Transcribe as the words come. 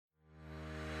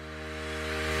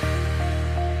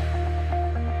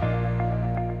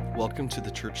Welcome to the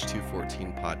Church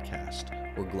 214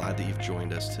 podcast. We're glad that you've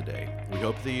joined us today. We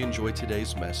hope that you enjoyed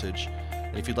today's message.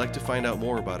 And if you'd like to find out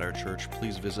more about our church,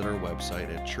 please visit our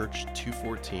website at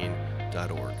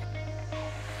church214.org.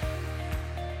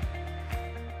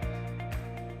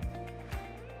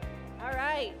 All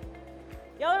right.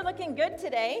 Y'all are looking good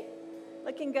today.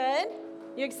 Looking good.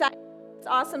 You excited? It's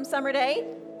an awesome summer day.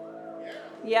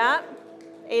 Yeah.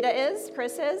 Ada is.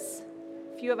 Chris is.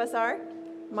 A few of us are.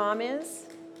 Mom is.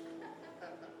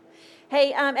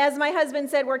 Hey, as my husband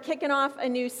said, we're kicking off a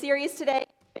new series today,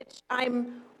 which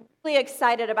I'm really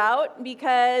excited about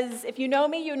because if you know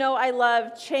me, you know I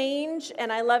love change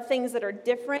and I love things that are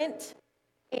different.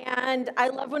 And I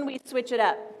love when we switch it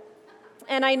up.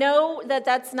 And I know that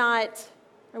that's not,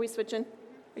 are we switching?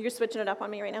 You're switching it up on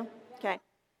me right now? Okay.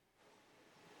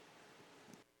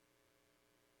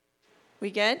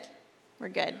 We good? We're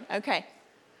good. Okay.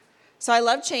 So I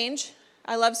love change.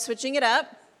 I love switching it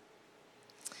up.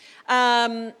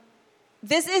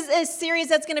 This is a series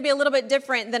that's going to be a little bit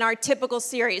different than our typical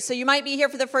series. So you might be here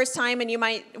for the first time and you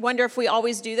might wonder if we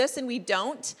always do this, and we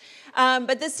don't.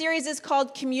 But this series is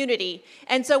called Community.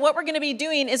 And so what we're going to be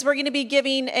doing is we're going to be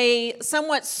giving a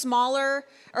somewhat smaller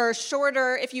or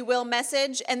shorter, if you will,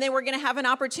 message. And then we're going to have an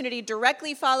opportunity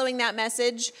directly following that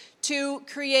message to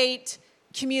create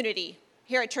community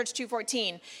here at Church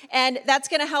 214. And that's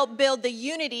going to help build the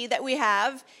unity that we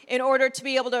have in order to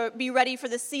be able to be ready for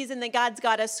the season that God's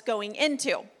got us going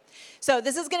into. So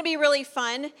this is going to be really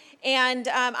fun, and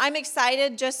I'm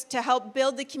excited just to help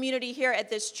build the community here at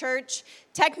this church.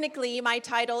 Technically, my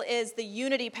title is the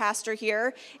Unity Pastor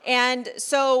here, and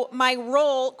so my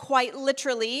role, quite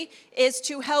literally, is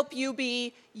to help you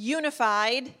be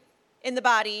unified in the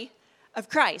body of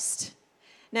Christ.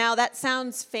 Now, that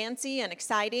sounds fancy and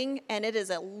exciting, and it is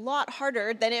a lot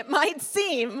harder than it might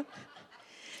seem.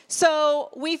 So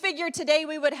we figured today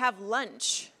we would have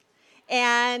lunch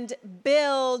and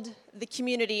build the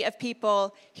community of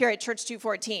people here at Church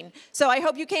 214. So I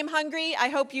hope you came hungry. I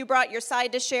hope you brought your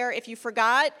side to share. If you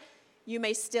forgot, you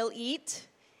may still eat.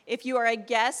 If you are a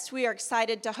guest, we are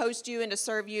excited to host you and to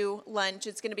serve you lunch.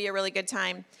 It's going to be a really good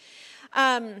time.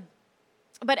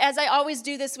 But as I always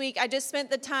do this week, I just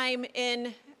spent the time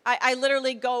I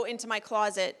literally go into my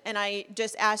closet and I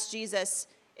just ask Jesus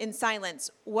in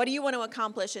silence, what do you want to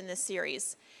accomplish in this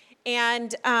series?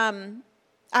 And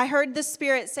I heard the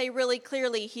Spirit say really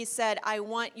clearly, he said, I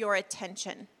want your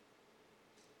attention.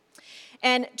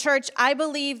 And church, I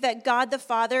believe that God the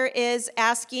Father is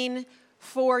asking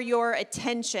for your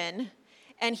attention,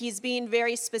 and he's being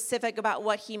very specific about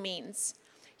what he means.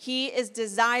 He is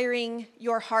desiring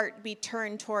your heart be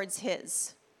turned towards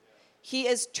his. He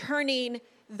is turning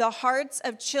the hearts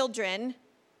of children,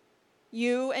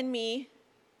 you and me,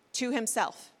 to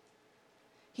himself.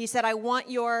 He said, I want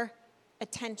your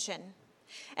attention.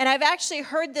 And I've actually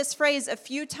heard this phrase a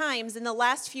few times in the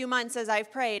last few months as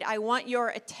I've prayed, I want your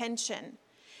attention.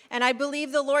 And I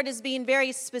believe the Lord is being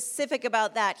very specific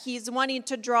about that. He's wanting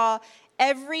to draw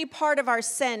every part of our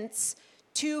sense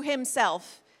to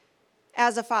himself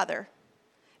as a father,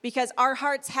 because our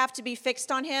hearts have to be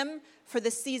fixed on him for the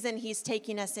season he's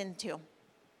taking us into.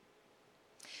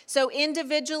 So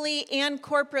individually and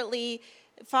corporately,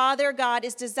 Father God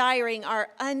is desiring our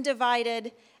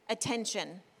undivided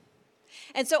attention.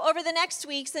 And so over the next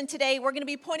weeks and today, we're going to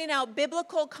be pointing out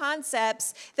biblical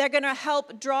concepts that are going to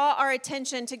help draw our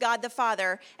attention to God the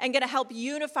Father and going to help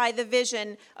unify the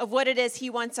vision of what it is he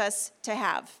wants us to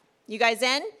have. You guys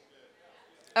in?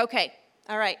 Okay.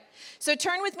 All right. So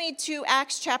turn with me to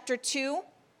Acts chapter 2.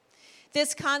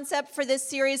 This concept for this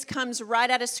series comes right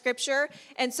out of Scripture,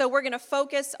 and so we're going to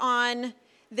focus on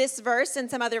this verse and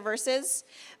some other verses.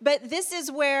 But this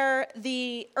is where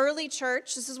the early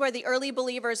church, this is where the early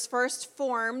believers first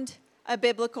formed a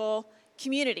biblical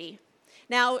community.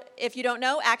 Now, if you don't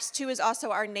know, Acts 2 is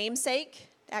also our namesake.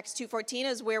 Acts 2:14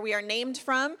 is where we are named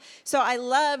from. So I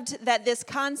loved that this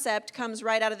concept comes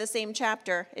right out of the same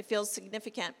chapter. It feels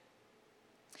significant.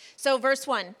 So verse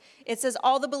 1, it says,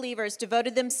 all the believers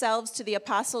devoted themselves to the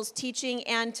apostles' teaching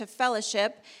and to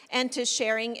fellowship and to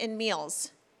sharing in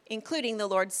meals, including the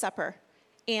Lord's Supper,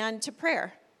 and to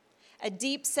prayer. A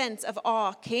deep sense of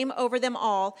awe came over them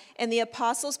all, and the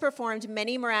apostles performed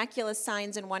many miraculous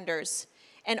signs and wonders.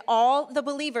 And all the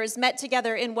believers met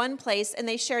together in one place, and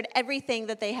they shared everything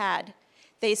that they had.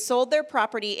 They sold their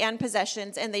property and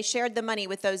possessions, and they shared the money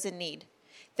with those in need.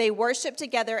 They worshiped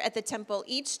together at the temple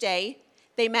each day.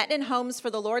 They met in homes for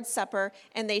the Lord's Supper,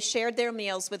 and they shared their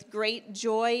meals with great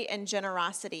joy and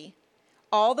generosity,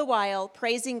 all the while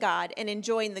praising God and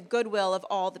enjoying the goodwill of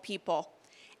all the people.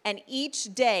 And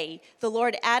each day the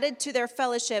Lord added to their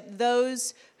fellowship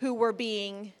those who were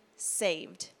being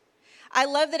saved. I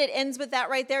love that it ends with that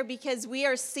right there because we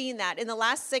are seeing that. In the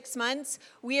last 6 months,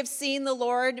 we have seen the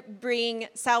Lord bring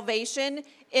salvation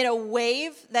in a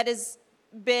wave that has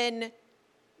been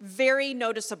very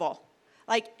noticeable.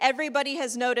 Like everybody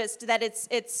has noticed that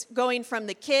it's going from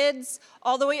the kids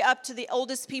all the way up to the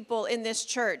oldest people in this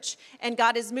church. And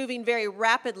God is moving very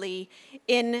rapidly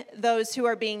in those who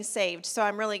are being saved. So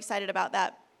I'm really excited about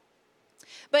that.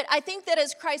 But I think that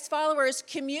as Christ followers,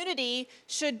 community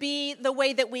should be the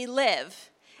way that we live.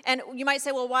 And you might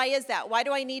say, well, why is that? Why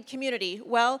do I need community?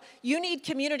 Well, you need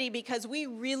community because we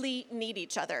really need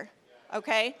each other,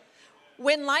 okay?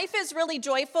 When life is really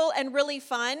joyful and really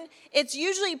fun, it's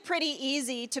usually pretty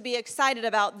easy to be excited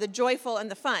about the joyful and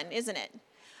the fun, isn't it?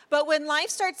 But when life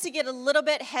starts to get a little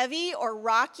bit heavy or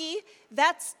rocky,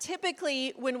 that's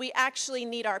typically when we actually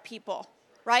need our people,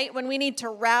 right? When we need to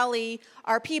rally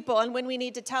our people and when we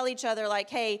need to tell each other like,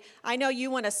 hey, I know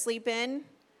you want to sleep in,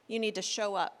 you need to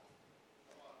show up.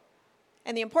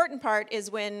 And the important part is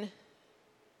when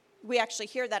we actually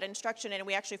hear that instruction and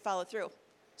we actually follow through.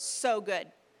 So good.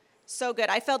 So good.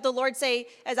 I felt the Lord say,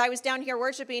 as I was down here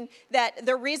worshiping, that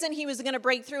the reason he was going to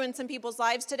break through in some people's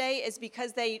lives today is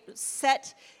because they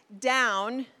set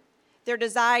down their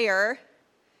desire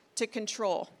to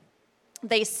control.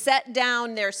 They set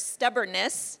down their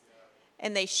stubbornness,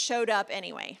 and they showed up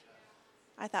anyway.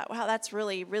 I thought, wow, that's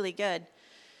really, really good.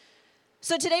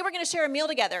 So today we're going to share a meal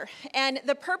together. And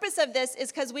the purpose of this is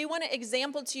because we want to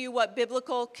example to you what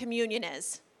biblical communion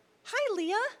is. Hi,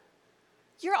 Leah.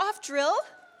 You're off drill?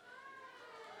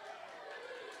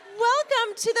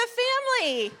 Welcome to the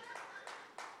family.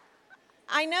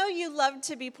 I know you love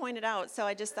to be pointed out, so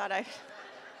I just thought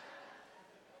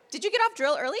Did you get off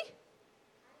drill early?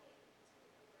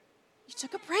 You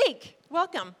took a break.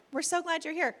 Welcome. We're so glad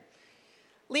you're here.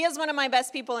 Leah's one of my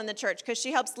best people in the church because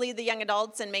she helps lead the young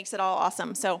adults and makes it all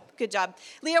awesome. So good job.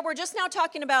 Leah, we're just now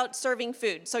talking about serving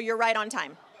food, so you're right on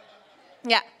time.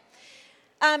 Yeah.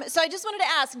 So I just wanted to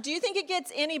ask, do you think it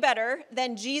gets any better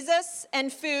than Jesus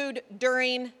and food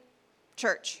during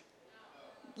church?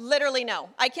 Literally no.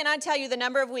 I cannot tell you the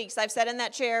number of weeks I've sat in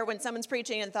that chair when someone's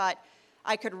preaching and thought,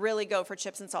 I could really go for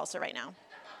chips and salsa right now.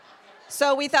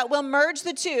 So we thought we'll merge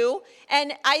the two,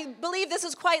 and I believe this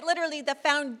is quite literally the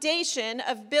foundation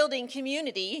of building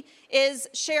community is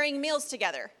sharing meals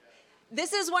together.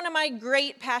 This is one of my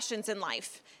great passions in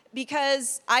life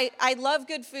because I love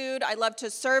good food, I love to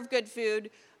serve good food,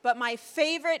 but my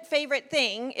favorite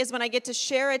thing is when I get to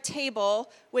share a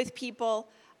table with people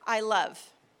I love.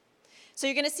 So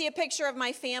you're going to see a picture of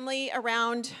my family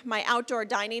around my outdoor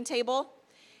dining table,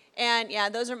 and yeah,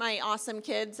 those are my awesome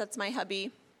kids. That's my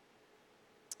hubby.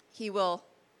 He will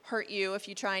hurt you if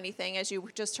you try anything, as you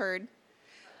just heard.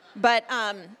 But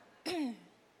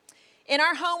in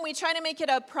our home, we try to make it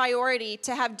a priority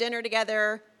to have dinner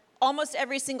together almost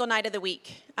every single night of the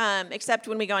week, except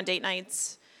when we go on date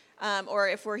nights or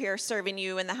if we're here serving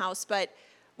you in the house. But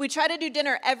we try to do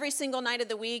dinner every single night of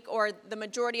the week or the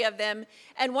majority of them.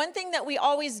 And one thing that we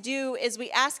always do is we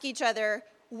ask each other,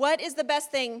 what is the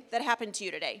best thing that happened to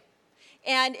you today?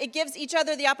 And it gives each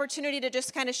other the opportunity to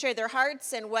just kind of share their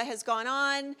hearts and what has gone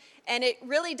on. And it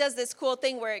really does this cool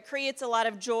thing where it creates a lot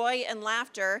of joy and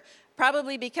laughter,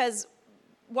 probably because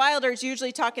Wilder's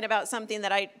usually talking about something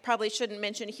that I probably shouldn't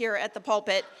mention here at the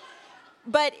pulpit.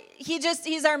 But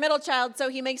he's our middle child, so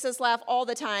he makes us laugh all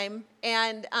the time.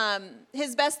 And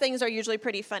his best things are usually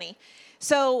pretty funny.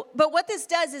 So, but what this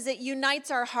does is it unites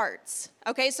our hearts,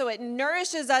 okay? So it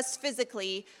nourishes us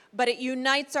physically, but it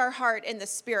unites our heart in the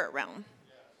spirit realm.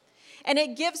 And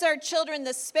it gives our children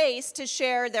the space to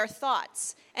share their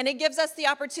thoughts. And it gives us the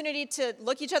opportunity to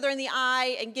look each other in the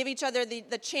eye and give each other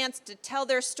the chance to tell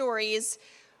their stories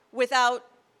without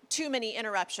too many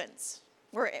interruptions.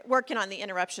 We're working on the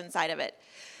interruption side of it.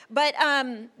 But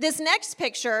this next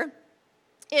picture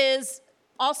is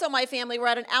also my family. We're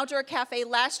at an outdoor cafe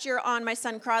last year on my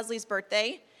son Crosley's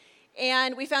birthday.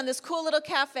 And we found this cool little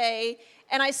cafe.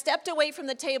 And I stepped away from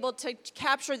the table to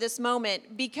capture this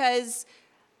moment because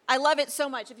I love it so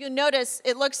much. If you notice,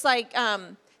 it looks like,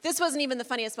 this wasn't even the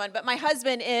funniest one, but my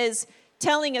husband is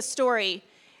telling a story.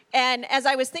 And as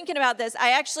I was thinking about this,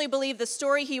 I actually believe the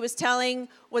story he was telling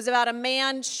was about a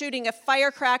man shooting a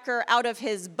firecracker out of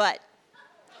his butt.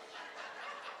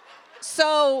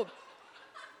 So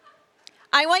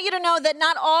I want you to know that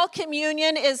not all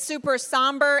communion is super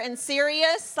somber and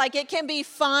serious. Like, it can be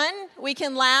fun. We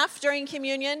can laugh during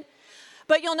communion.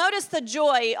 But you'll notice the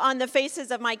joy on the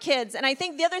faces of my kids. And I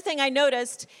think the other thing I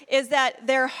noticed is that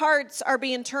their hearts are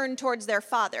being turned towards their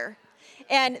Father.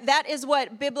 And that is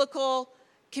what biblical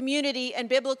community and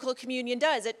biblical communion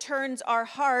does. It turns our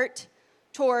heart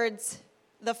towards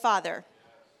the Father.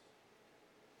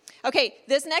 Okay,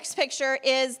 this next picture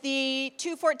is the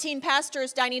 214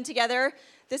 pastors dining together.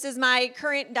 This is my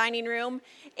current dining room.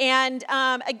 And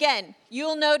again,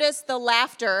 you'll notice the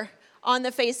laughter on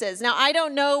the faces. Now, I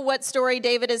don't know what story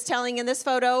David is telling in this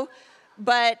photo,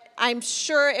 but I'm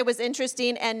sure it was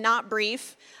interesting and not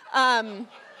brief.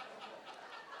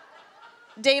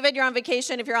 David, you're on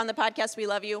vacation. If you're on the podcast, we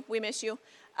love you. We miss you.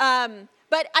 But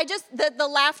the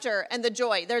laughter and the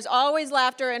joy. There's always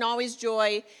laughter and always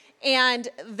joy. And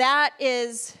that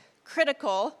is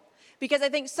critical because I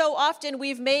think so often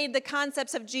we've made the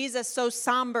concepts of Jesus so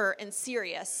somber and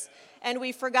serious. And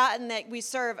we've forgotten that we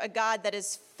serve a God that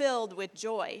is filled with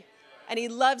joy. And he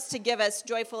loves to give us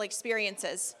joyful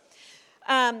experiences.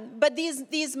 But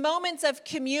these moments of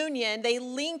communion, they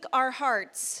link our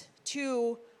hearts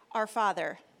to our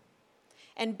Father.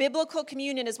 And biblical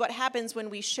communion is what happens when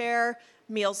we share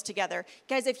meals together.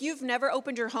 Guys, if you've never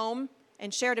opened your home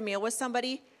and shared a meal with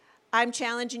somebody, I'm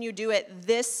challenging you, do it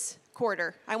this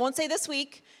quarter. I won't say this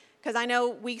week because I know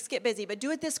weeks get busy, but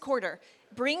do it this quarter.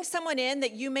 Bring someone in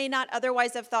that you may not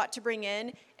otherwise have thought to bring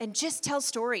in and just tell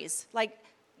stories. Like,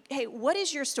 hey, what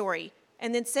is your story?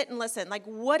 And then sit and listen. Like,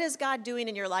 what is God doing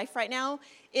in your life right now?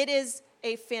 It is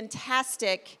a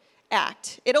fantastic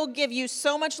act. It'll give you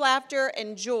so much laughter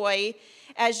and joy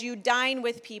as you dine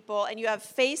with people and you have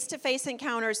face-to-face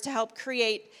encounters to help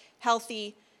create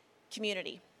healthy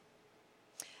community.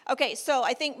 Okay, so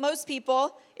I think most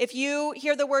people, if you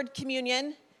hear the word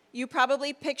communion, you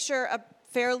probably picture a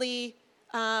fairly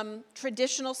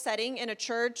traditional setting in a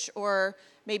church or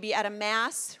maybe at a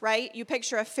mass, right? You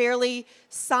picture a fairly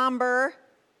somber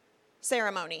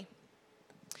ceremony.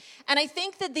 And I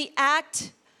think that the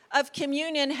act of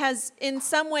communion has in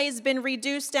some ways been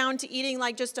reduced down to eating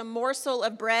like just a morsel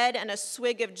of bread and a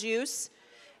swig of juice.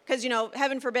 Because,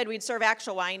 heaven forbid we'd serve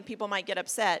actual wine. People might get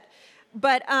upset.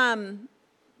 But,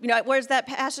 where's that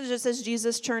passage that says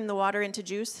Jesus turned the water into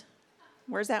juice?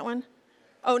 Where's that one?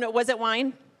 Oh, no, was it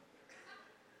wine?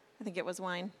 I think it was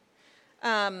wine.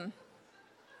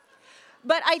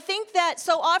 But I think that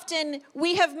so often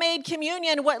we have made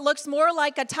communion what looks more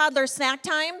like a toddler snack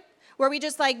time, where we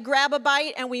just like grab a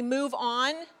bite and we move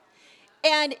on.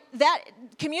 And that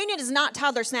communion is not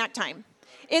toddler snack time.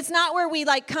 It's not where we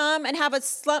like come and have a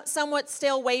somewhat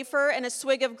stale wafer and a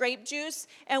swig of grape juice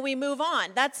and we move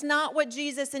on. That's not what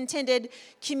Jesus intended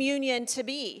communion to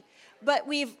be. But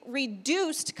we've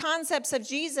reduced concepts of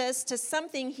Jesus to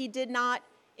something he did not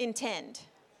intend.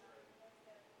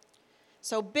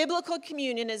 So biblical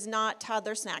communion is not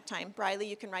toddler snack time. Briley,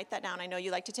 you can write that down. I know you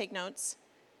like to take notes.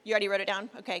 You already wrote it down?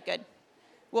 Okay, good.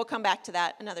 We'll come back to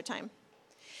that another time.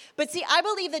 But see, I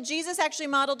believe that Jesus actually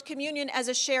modeled communion as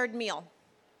a shared meal.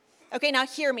 Okay, now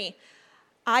hear me.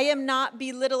 I am not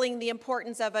belittling the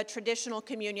importance of a traditional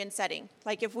communion setting.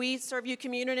 Like if we serve you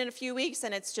communion in a few weeks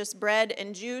and it's just bread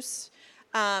and juice,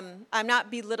 I'm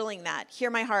not belittling that. Hear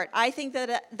my heart. I think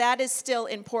that is still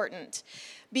important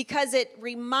because it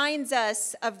reminds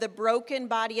us of the broken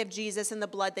body of Jesus and the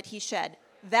blood that he shed.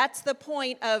 That's the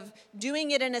point of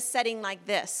doing it in a setting like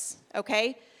this,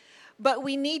 okay? But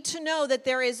we need to know that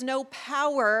there is no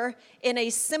power in a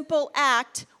simple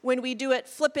act when we do it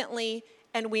flippantly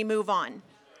and we move on.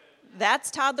 That's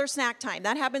toddler snack time.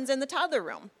 That happens in the toddler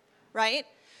room, right?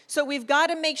 So we've got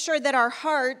to make sure that our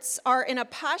hearts are in a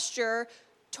posture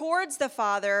towards the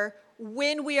Father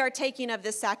when we are taking of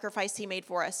this sacrifice he made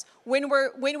for us. When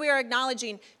we are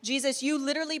acknowledging, Jesus, you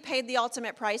literally paid the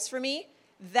ultimate price for me.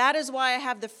 That is why I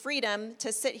have the freedom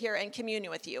to sit here and commune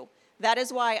with you. That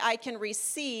is why I can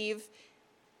receive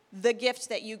the gift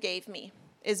that you gave me,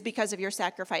 is because of your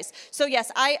sacrifice. So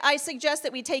yes, I suggest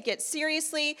that we take it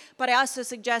seriously, but I also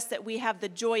suggest that we have the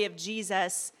joy of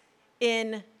Jesus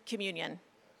in communion.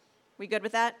 We good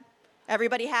with that?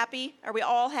 Everybody happy? Are we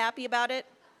all happy about it?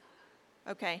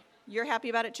 Okay. You're happy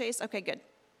about it, Chase? Okay, good.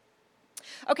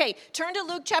 Okay, turn to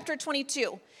Luke chapter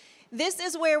 22. This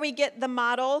is where we get the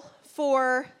model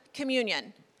for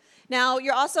communion. Now,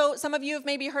 some of you have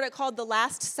maybe heard it called the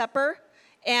Last Supper.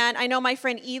 And I know my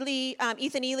friend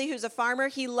Ethan Ely, who's a farmer,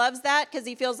 he loves that because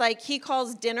he feels like he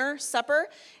calls dinner supper.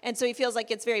 And so he feels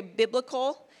like it's very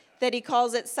biblical that he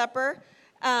calls it supper.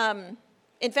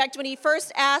 In fact, when he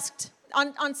first asked,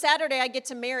 on Saturday, I get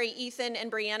to marry Ethan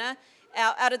and Brianna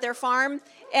out at their farm.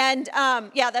 And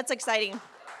that's exciting.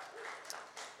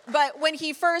 But when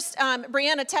he first,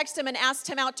 Brianna texted him and asked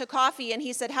him out to coffee, and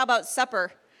he said, how about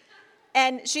supper?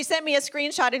 And she sent me a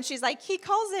screenshot, and she's like, he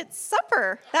calls it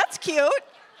supper. That's cute.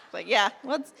 Like, yeah.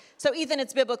 Well, so, Ethan,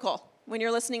 it's biblical when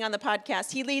you're listening on the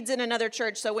podcast. He leads in another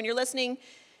church, so when you're listening,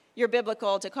 you're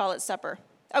biblical to call it supper.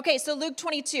 Okay, so Luke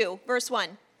 22, verse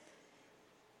 1.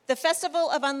 The festival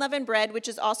of unleavened bread, which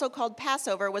is also called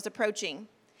Passover, was approaching.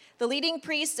 The leading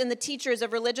priests and the teachers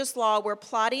of religious law were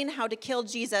plotting how to kill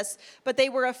Jesus, but they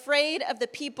were afraid of the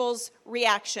people's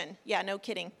reaction. Yeah, no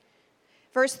kidding.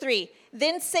 Verse 3,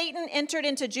 then Satan entered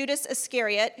into Judas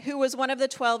Iscariot, who was one of the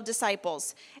 12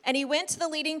 disciples. And he went to the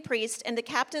leading priest and the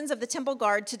captains of the temple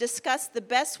guard to discuss the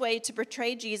best way to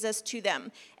betray Jesus to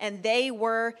them. And they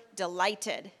were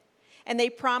delighted. And they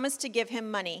promised to give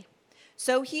him money.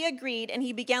 So he agreed, and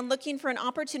he began looking for an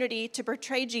opportunity to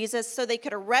betray Jesus so they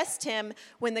could arrest him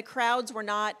when the crowds were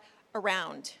not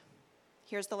around.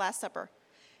 Here's the Last Supper.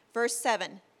 Verse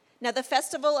 7. Now the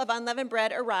festival of unleavened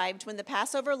bread arrived when the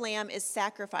Passover lamb is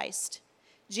sacrificed.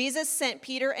 Jesus sent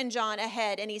Peter and John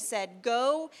ahead, and he said,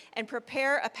 go and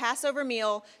prepare a Passover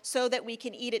meal so that we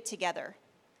can eat it together.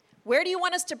 Where do you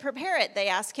want us to prepare it? They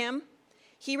asked him.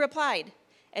 He replied,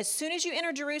 as soon as you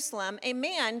enter Jerusalem, a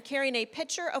man carrying a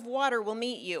pitcher of water will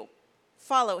meet you.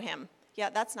 Follow him. Yeah,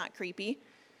 that's not creepy,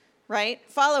 right?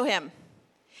 Follow him.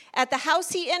 At the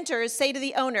house he enters, say to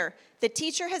the owner, the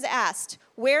teacher has asked,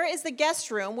 where is the guest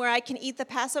room where I can eat the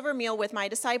Passover meal with my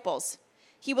disciples?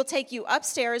 He will take you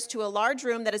upstairs to a large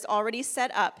room that is already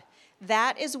set up.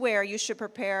 That is where you should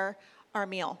prepare our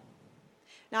meal.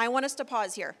 Now, I want us to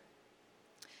pause here.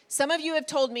 Some of you have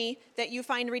told me that you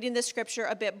find reading this scripture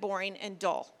a bit boring and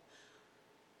dull.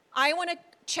 I want to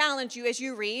challenge you as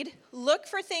you read, look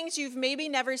for things you've maybe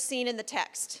never seen in the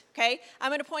text, okay? I'm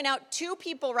going to point out two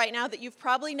people right now that you've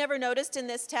probably never noticed in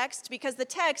this text because the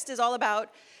text is all about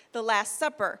the Last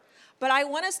Supper. But I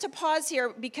want us to pause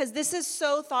here because this is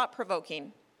so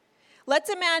thought-provoking. Let's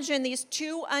imagine these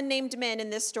two unnamed men in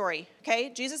this story,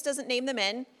 okay? Jesus doesn't name the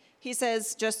men. He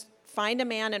says, just find a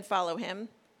man and follow him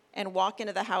and walk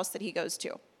into the house that he goes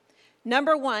to.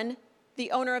 Number one,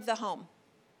 the owner of the home.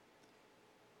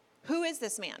 Who is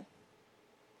this man?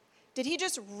 Did he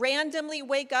just randomly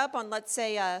wake up on, let's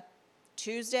say, a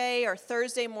Tuesday or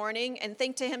Thursday morning and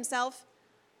think to himself,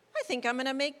 I think I'm going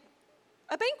to make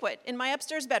a banquet in my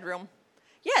upstairs bedroom.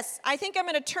 Yes, I think I'm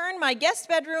going to turn my guest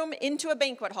bedroom into a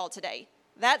banquet hall today.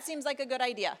 That seems like a good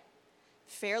idea.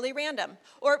 Fairly random.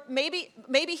 Or maybe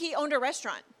he owned a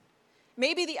restaurant.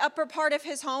 Maybe the upper part of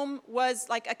his home was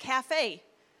like a cafe,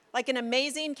 like an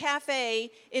amazing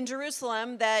cafe in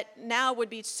Jerusalem that now would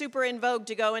be super in vogue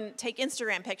to go and take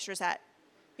Instagram pictures at.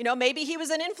 You know, maybe he was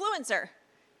an influencer.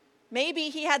 Maybe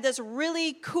he had this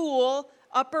really cool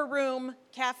upper room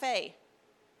cafe.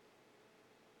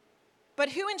 But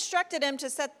who instructed him to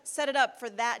set it up for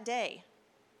that day?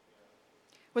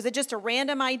 Was it just a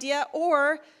random idea,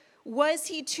 or was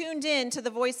he tuned in to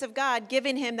the voice of God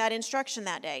giving him that instruction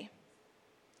that day?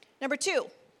 Number two,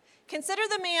 consider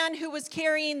the man who was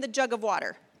carrying the jug of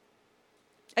water.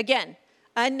 Again,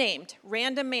 unnamed,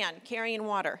 random man carrying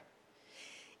water.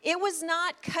 It was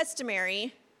not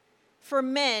customary for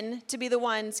men to be the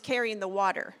ones carrying the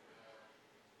water.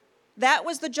 That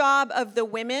was the job of the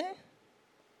women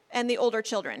and the older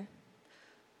children.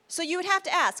 So you would have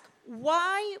to ask,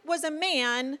 why was a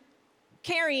man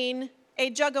carrying a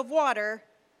jug of water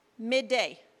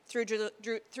midday through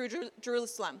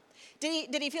Jerusalem?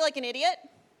 Did he feel like an idiot?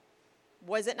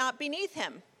 Was it not beneath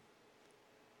him?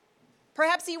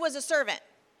 Perhaps he was a servant.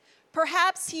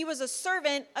 Perhaps he was a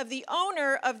servant of the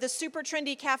owner of the super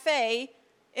trendy cafe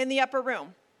in the upper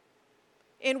room,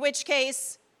 in which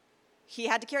case he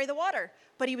had to carry the water,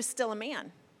 but he was still a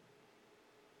man.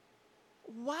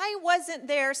 Why wasn't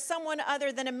there someone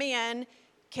other than a man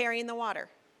carrying the water?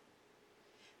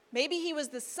 Maybe he was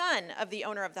the son of the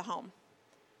owner of the home.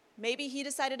 Maybe he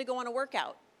decided to go on a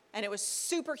workout, and it was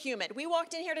super humid. We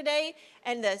walked in here today,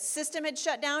 and the system had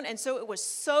shut down, and so it was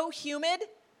so humid.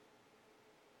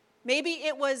 Maybe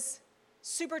it was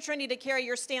super trendy to carry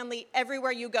your Stanley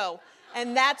everywhere you go,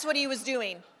 and that's what he was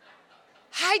doing.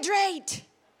 Hydrate!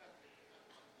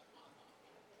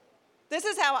 This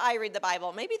is how I read the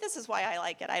Bible. Maybe this is why I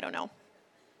like it. I don't know.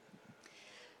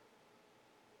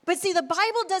 But see, the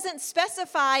Bible doesn't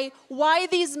specify why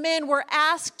these men were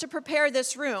asked to prepare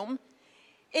this room.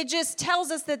 It just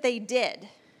tells us that they did.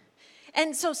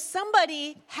 And so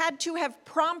somebody had to have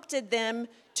prompted them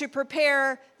to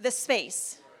prepare the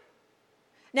space.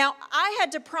 Now, I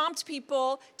had to prompt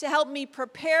people to help me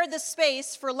prepare the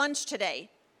space for lunch today.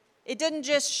 It didn't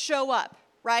just show up,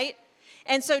 right?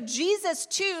 And so Jesus,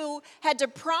 too, had to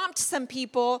prompt some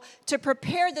people to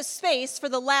prepare the space for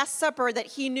the Last Supper that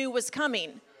he knew was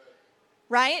coming,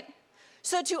 right?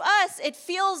 So to us, it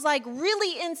feels like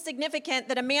really insignificant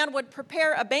that a man would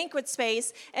prepare a banquet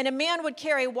space and a man would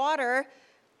carry water,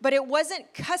 but it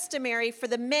wasn't customary for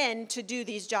the men to do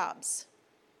these jobs.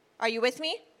 Are you with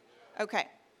me? Okay.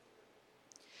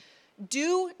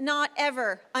 Do not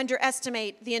ever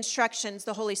underestimate the instructions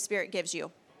the Holy Spirit gives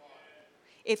you.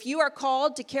 If you are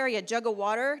called to carry a jug of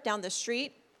water down the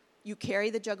street, you carry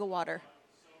the jug of water.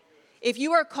 If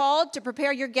you are called to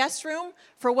prepare your guest room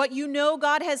for what you know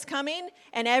God has coming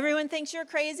and everyone thinks you're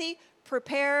crazy,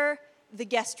 prepare the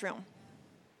guest room.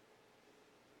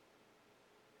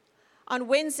 On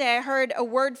Wednesday, I heard a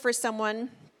word for someone,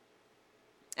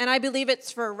 and I believe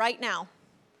it's for right now.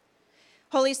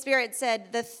 Holy Spirit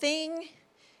said, the thing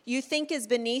you think is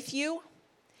beneath you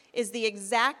is the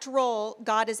exact role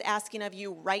God is asking of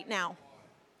you right now.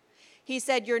 He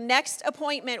said, your next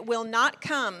appointment will not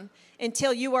come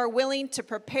until you are willing to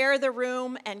prepare the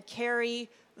room and carry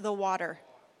the water.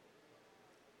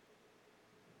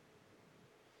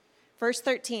 Verse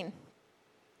 13.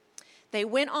 They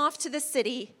went off to the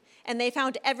city, and they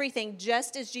found everything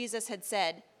just as Jesus had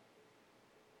said.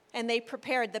 And they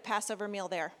prepared the Passover meal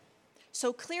there.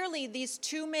 So clearly, these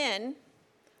two men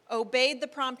obeyed the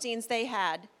promptings they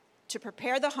had to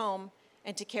prepare the home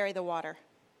and to carry the water.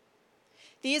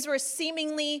 These were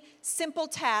seemingly simple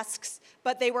tasks,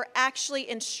 but they were actually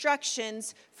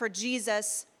instructions for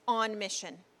Jesus on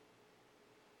mission.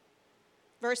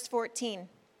 Verse 14.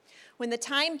 When the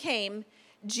time came,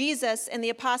 Jesus and the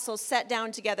apostles sat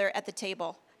down together at the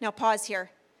table. Now pause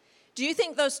here. Do you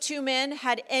think those two men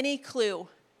had any clue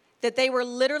that they were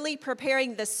literally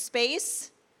preparing the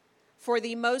space for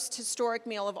the most historic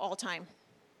meal of all time?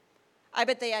 I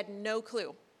bet they had no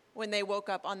clue when they woke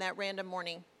up on that random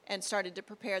morning and started to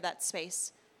prepare that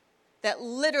space. That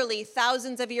literally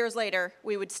thousands of years later,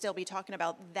 we would still be talking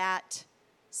about that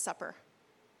supper.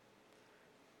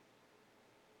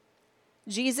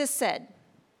 Jesus said,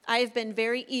 I have been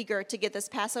very eager to get this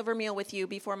Passover meal with you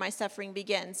before my suffering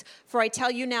begins. For I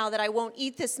tell you now that I won't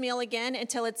eat this meal again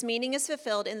until its meaning is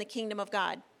fulfilled in the kingdom of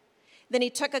God. Then he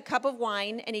took a cup of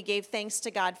wine and he gave thanks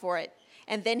to God for it.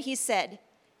 And then he said,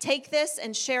 take this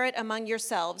and share it among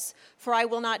yourselves, for I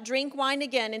will not drink wine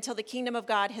again until the kingdom of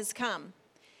God has come.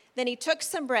 Then he took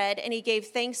some bread and he gave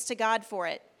thanks to God for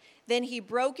it. Then he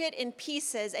broke it in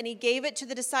pieces and he gave it to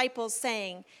the disciples,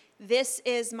 saying, this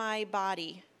is my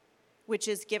body, which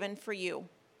is given for you.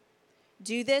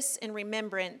 Do this in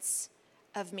remembrance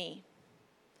of me.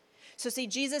 So see,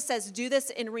 Jesus says, do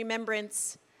this in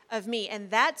remembrance of me.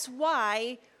 And that's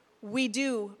why we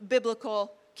do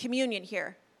biblical communion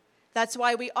here. That's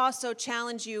why we also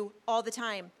challenge you all the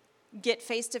time. Get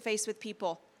face to face with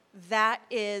people. That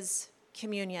is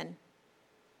communion.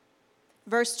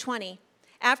 Verse 20.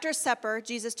 After supper,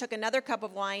 Jesus took another cup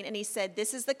of wine and he said,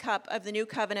 this is the cup of the new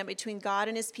covenant between God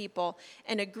and his people,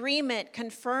 an agreement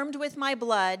confirmed with my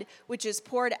blood, which is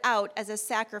poured out as a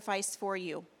sacrifice for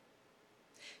you.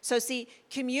 So see,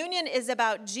 communion is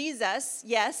about Jesus,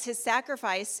 yes, his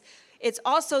sacrifice. It's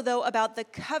also, though, about the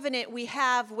covenant we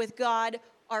have with God,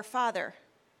 our Father.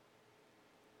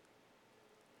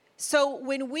 So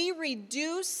when we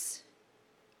reduce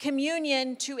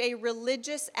communion to a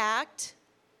religious act,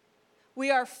 we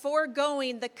are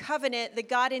foregoing the covenant that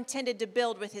God intended to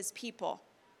build with his people.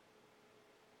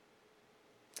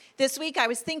 This week I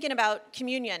was thinking about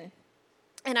communion,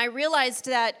 and I realized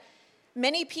that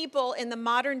many people in the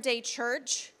modern day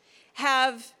church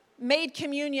have made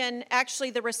communion actually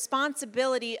the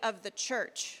responsibility of the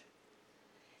church.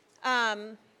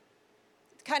 Kind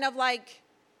of like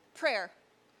prayer.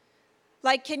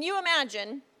 Like, can you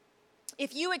imagine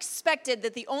if you expected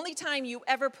that the only time you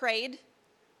ever prayed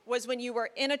was when you were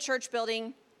in a church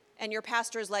building and your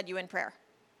pastors led you in prayer?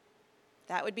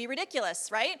 That would be ridiculous,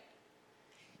 right?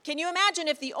 Can you imagine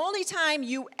if the only time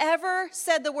you ever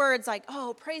said the words like,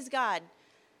 oh, praise God,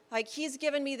 like he's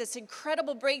given me this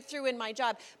incredible breakthrough in my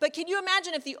job. But can you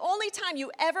imagine if the only time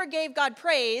you ever gave God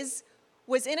praise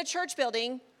was in a church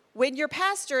building when your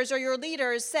pastors or your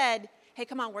leaders said, hey,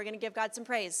 come on, we're going to give God some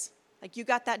praise. Like, you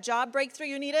got that job breakthrough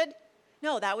you needed?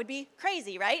 No, that would be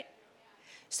crazy, right?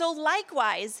 So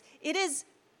likewise, it is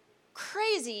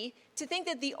crazy to think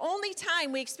that the only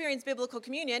time we experience biblical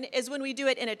communion is when we do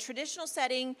it in a traditional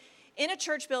setting, in a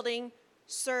church building,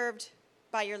 served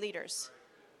by your leaders.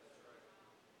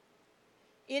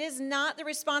 It is not the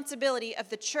responsibility of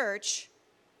the church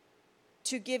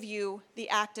to give you the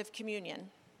act of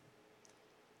communion.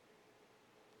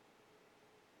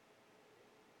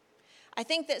 I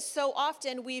think that so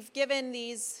often we've given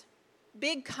these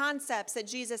big concepts that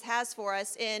Jesus has for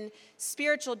us in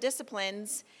spiritual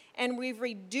disciplines, and we've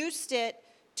reduced it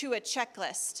to a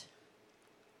checklist.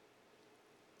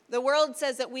 The world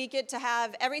says that we get to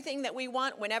have everything that we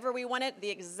want whenever we want it, the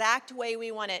exact way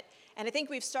we want it. And I think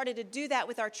we've started to do that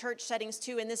with our church settings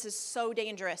too, and this is so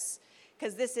dangerous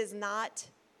because this is not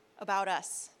about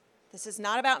us. This is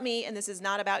not about me, and this is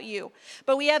not about you.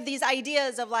 But we have these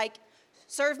ideas of like,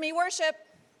 serve me worship,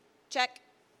 check.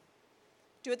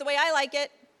 Do it the way I like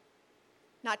it.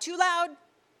 Not too loud,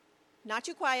 not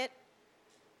too quiet.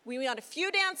 We want a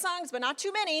few dance songs, but not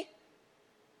too many.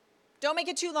 Don't make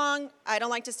it too long. I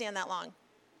don't like to stand that long.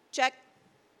 Check.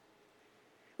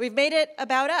 We've made it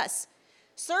about us.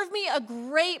 Serve me a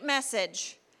great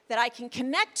message that I can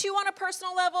connect to on a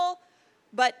personal level,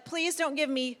 but please don't give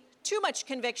me too much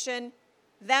conviction.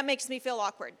 That makes me feel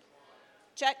awkward.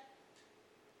 Check.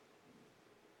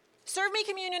 Serve me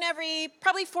communion every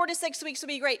probably 4 to 6 weeks would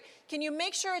be great. Can you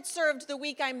make sure it's served the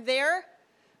week I'm there?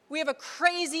 We have a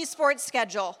crazy sports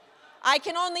schedule. I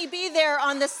can only be there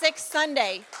on the 6th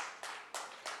Sunday.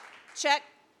 Check.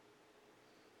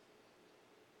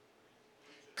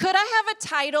 Could I have a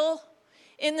title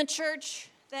in the church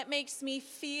that makes me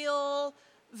feel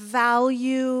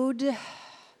valued?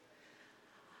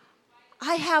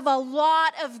 I have a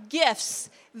lot of gifts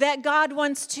that God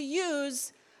wants to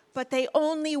use, but they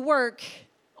only work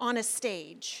on a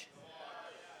stage.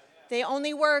 They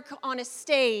only work on a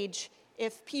stage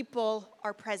if people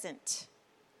are present.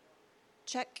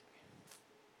 Check.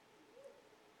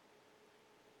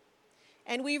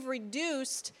 And we've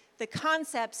reduced the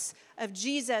concepts of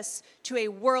Jesus to a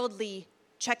worldly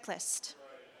checklist.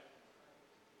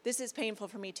 This is painful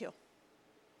for me too.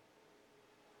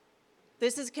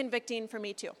 This is convicting for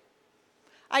me too.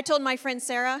 I told my friend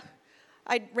Sarah,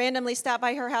 I randomly stopped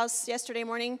by her house yesterday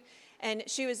morning, and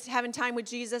she was having time with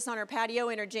Jesus on her patio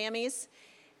in her jammies.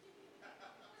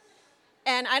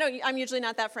 And I'm usually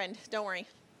not that friend, don't worry.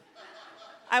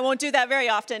 I won't do that very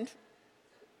often.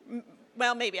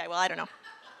 Well, maybe I will, I don't know.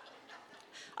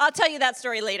 I'll tell you that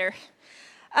story later.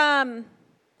 And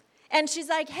she's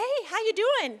like, hey, how you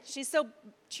doing? She's so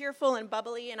cheerful and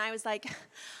bubbly, and I was like,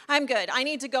 I'm good. I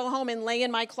need to go home and lay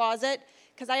in my closet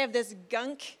because I have this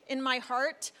gunk in my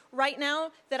heart right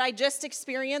now that I just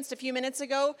experienced a few minutes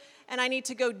ago, and I need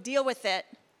to go deal with it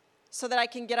so that I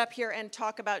can get up here and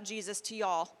talk about Jesus to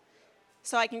y'all,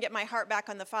 so I can get my heart back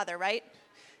on the Father, right?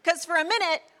 Because for a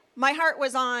minute, my heart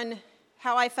was on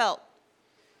how I felt.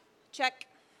 Check.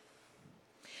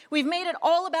 We've made it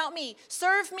all about me.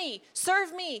 Serve me,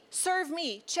 serve me, serve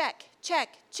me. Check,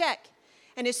 check, check.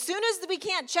 And as soon as we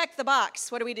can't check the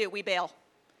box, what do? We bail.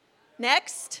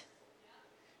 Next.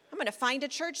 I'm going to find a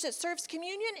church that serves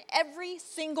communion every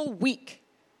single week.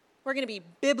 We're going to be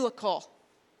biblical.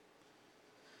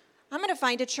 I'm going to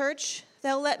find a church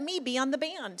that'll let me be on the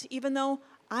band, even though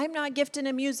I'm not gifted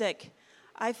in music.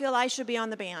 I feel I should be on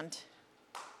the band.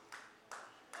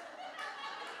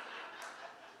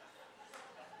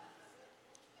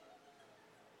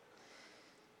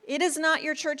 It is not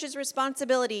your church's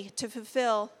responsibility to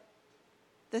fulfill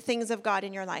the things of God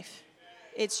in your life.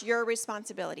 It's your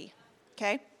responsibility,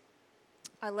 okay?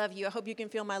 I love you. I hope you can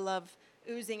feel my love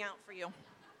oozing out for you.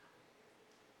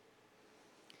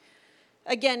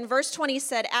 Again, verse 20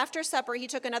 said, after supper, he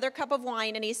took another cup of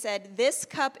wine, and he said, this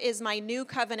cup is my new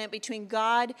covenant between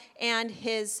God and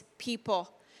his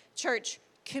people. Church,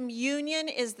 communion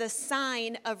is the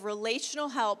sign of relational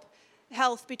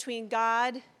health between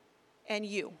God and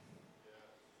you.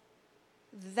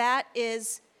 That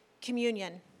is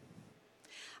communion.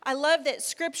 I love that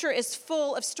Scripture is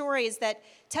full of stories that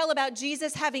tell about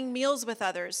Jesus having meals with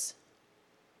others.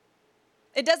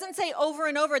 It doesn't say over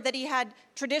and over that he had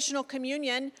traditional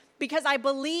communion, because I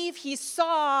believe he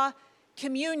saw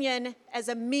communion as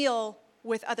a meal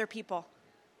with other people.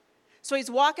 So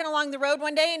he's walking along the road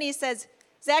one day and he says,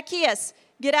 Zacchaeus,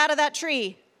 get out of that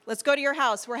tree. Let's go to your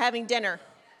house. We're having dinner.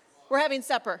 We're having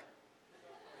supper.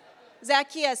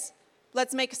 Zacchaeus,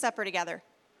 let's make a supper together.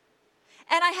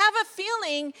 And I have a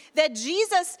feeling that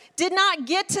Jesus did not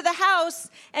get to the house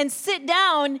and sit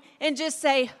down and just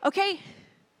say, okay,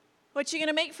 what you going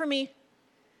to make for me?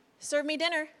 Serve me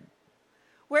dinner.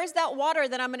 Where's that water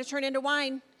that I'm going to turn into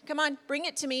wine? Come on, bring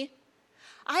it to me.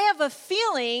 I have a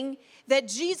feeling that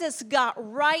Jesus got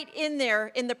right in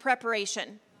there in the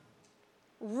preparation,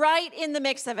 right in the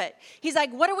mix of it. He's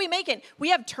like, what are we making? We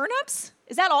have turnips?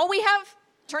 Is that all we have?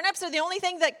 Turnips are the only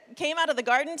thing that came out of the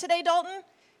garden today, Dalton?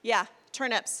 Yeah,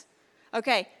 turnips.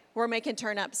 Okay, we're making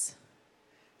turnips.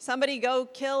 Somebody go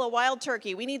kill a wild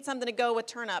turkey. We need something to go with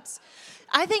turnips.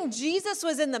 I think Jesus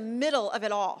was in the middle of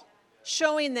it all,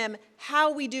 showing them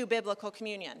how we do biblical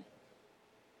communion.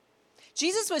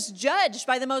 Jesus was judged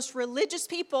by the most religious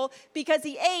people because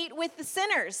he ate with the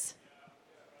sinners.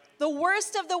 The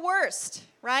worst of the worst,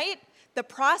 right? The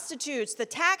prostitutes, the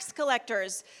tax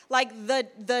collectors, like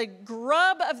the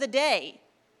grub of the day.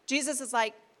 Jesus is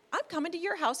like, I'm coming to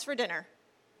your house for dinner.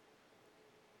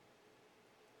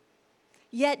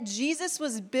 Yet Jesus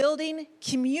was building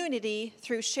community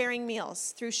through sharing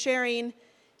meals, through sharing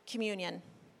communion.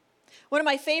 One of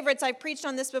my favorites, I've preached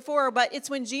on this before, but it's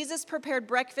when Jesus prepared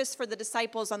breakfast for the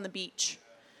disciples on the beach,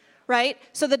 right?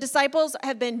 So the disciples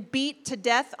have been beat to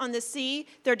death on the sea.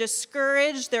 They're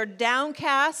discouraged. They're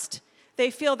downcast.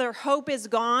 They feel their hope is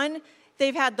gone.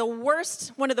 They've had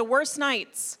one of the worst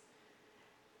nights.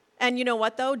 And you know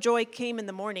what, though? Joy came in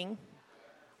the morning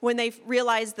when they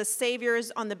realized the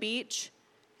Savior's on the beach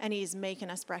and he's making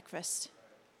us breakfast.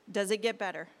 Does it get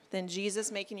better than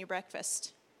Jesus making you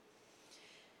breakfast?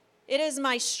 It is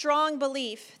my strong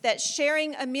belief that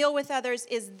sharing a meal with others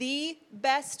is the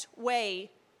best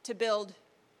way to build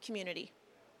community.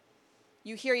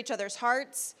 You hear each other's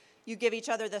hearts. You give each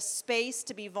other the space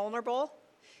to be vulnerable.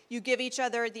 You give each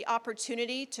other the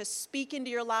opportunity to speak into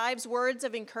your lives words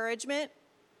of encouragement.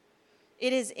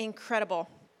 It is incredible.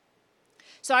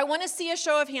 So I want to see a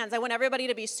show of hands. I want everybody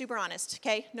to be super honest,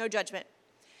 okay? No judgment.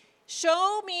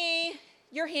 Show me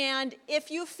your hand if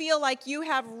you feel like you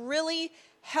have really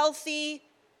healthy,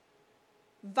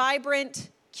 vibrant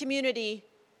community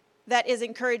that is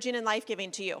encouraging and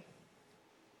life-giving to you.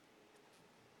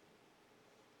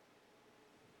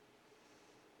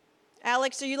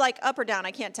 Alex, are you like up or down?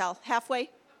 I can't tell.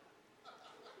 Halfway?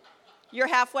 You're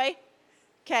halfway?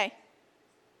 Okay.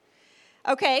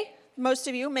 Okay, most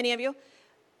of you, many of you.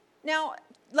 Now,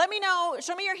 let me know,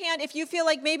 show me your hand if you feel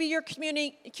like maybe your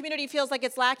community feels like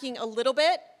it's lacking a little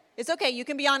bit. It's okay, you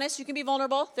can be honest, you can be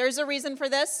vulnerable. There's a reason for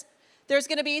this. There's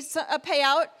going to be a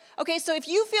payout. Okay, so if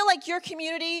you feel like your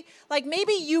community, like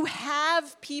maybe you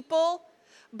have people,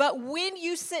 but when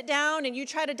you sit down and you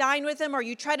try to dine with them or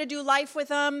you try to do life with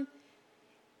them,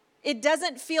 it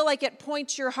doesn't feel like it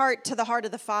points your heart to the heart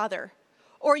of the Father.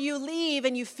 Or you leave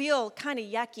and you feel kind of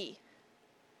yucky.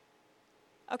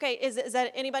 Okay, is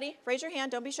that anybody? Raise your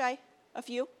hand, don't be shy. A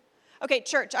few. Okay,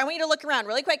 church, I want you to look around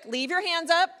really quick. Leave your hands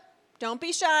up. Don't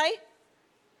be shy.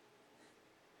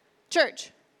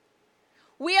 Church,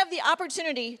 we have the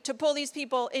opportunity to pull these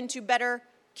people into better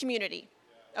community,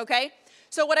 okay?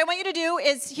 So what I want you to do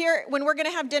is here, when we're going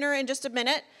to have dinner in just a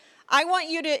minute, I want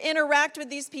you to interact with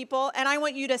these people, and I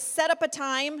want you to set up a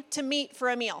time to meet for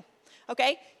a meal,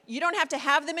 okay? You don't have to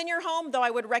have them in your home, though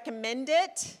I would recommend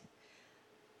it,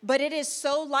 but it is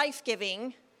so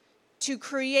life-giving to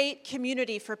create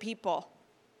community for people.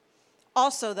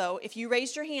 Also, though, if you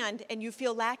raised your hand and you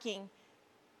feel lacking,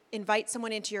 invite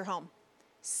someone into your home.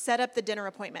 Set up the dinner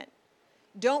appointment.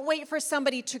 Don't wait for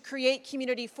somebody to create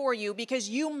community for you, because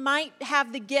you might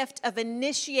have the gift of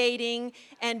initiating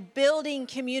and building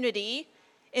community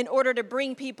in order to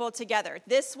bring people together.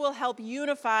 This will help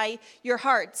unify your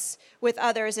hearts with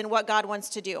others in what God wants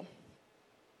to do.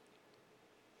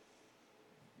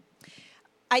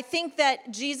 I think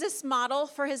that Jesus' model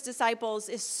for his disciples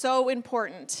is so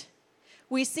important.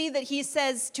 We see that he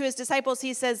says to his disciples,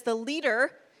 he says, the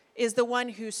leader is the one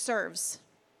who serves,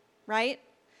 right?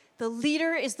 The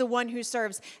leader is the one who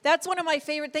serves. That's one of my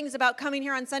favorite things about coming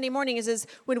here on Sunday morning is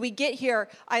when we get here,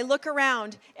 I look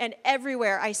around and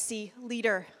everywhere I see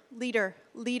leader, leader,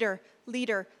 leader,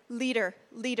 leader, leader,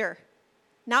 leader.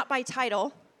 Not by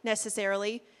title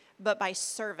necessarily, but by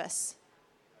service.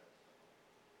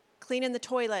 Cleaning the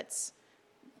toilets.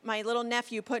 My little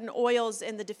nephew putting oils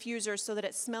in the diffuser so that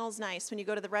it smells nice when you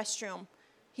go to the restroom.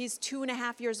 He's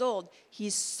 2.5 years old.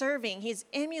 He's serving. He's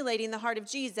emulating the heart of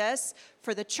Jesus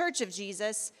for the church of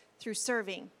Jesus through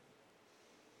serving.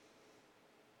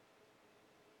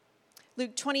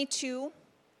 Luke 22,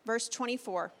 verse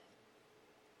 24.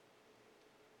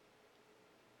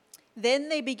 Then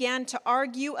they began to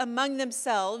argue among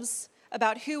themselves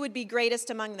about who would be greatest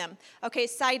among them. Okay,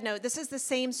 side note, this is the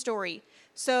same story.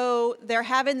 So they're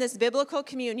having this biblical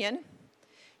communion.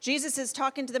 Jesus is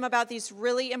talking to them about these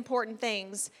really important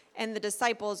things, and the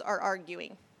disciples are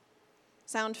arguing.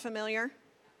 Sound familiar?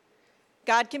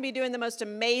 God can be doing the most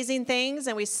amazing things,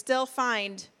 and we still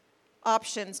find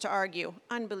options to argue.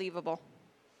 Unbelievable.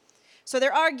 So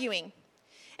they're arguing,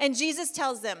 and Jesus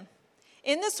tells them,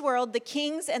 in this world, the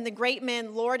kings and the great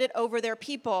men lord it over their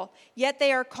people, yet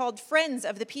they are called friends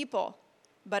of the people.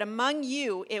 But among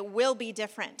you, it will be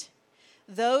different.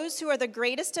 Those who are the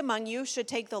greatest among you should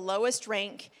take the lowest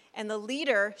rank, and the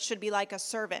leader should be like a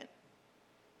servant.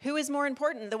 Who is more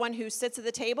important, the one who sits at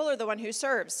the table or the one who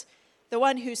serves? The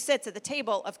one who sits at the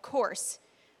table, of course,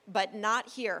 but not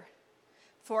here.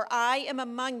 For I am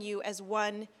among you as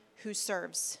one who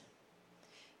serves.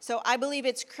 So I believe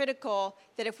it's critical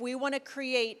that if we want to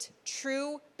create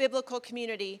true biblical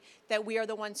community, that we are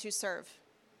the ones who serve.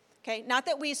 Okay, not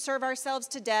that we serve ourselves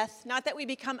to death, not that we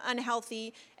become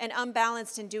unhealthy and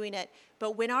unbalanced in doing it,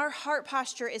 but when our heart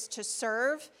posture is to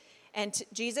serve And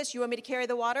Jesus, you want me to carry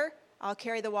the water? I'll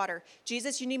carry the water.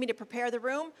 Jesus, you need me to prepare the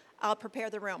room? I'll prepare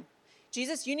the room.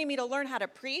 Jesus, you need me to learn how to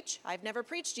preach? I've never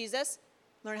preached, Jesus.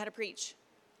 Learn how to preach.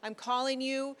 I'm calling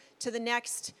you to the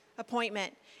next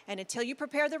appointment. And until you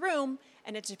prepare the room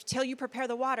and until you prepare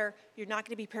the water, you're not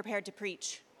going to be prepared to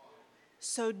preach.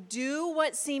 So do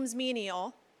what seems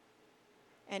menial.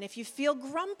 And if you feel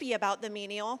grumpy about the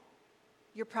menial,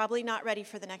 you're probably not ready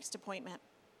for the next appointment.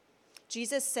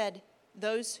 Jesus said,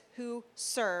 those who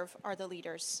serve are the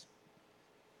leaders.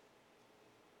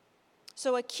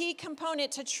 So a key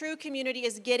component to true community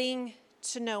is getting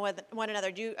to know one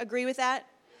another. Do you agree with that?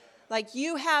 Like,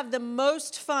 you have the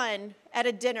most fun at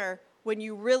a dinner when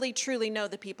you really, truly know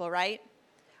the people, right?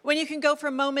 When you can go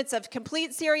from moments of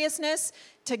complete seriousness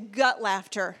to gut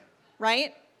laughter,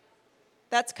 right?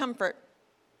 That's comfort.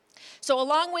 So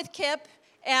along with Kip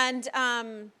and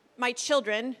my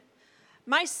children,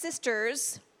 my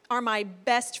sisters are my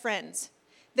best friends.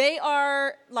 They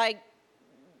are like,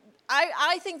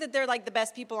 I think that they're like the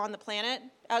best people on the planet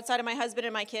outside of my husband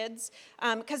and my kids,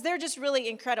 because they're just really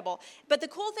incredible. But the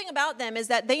cool thing about them is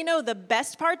that they know the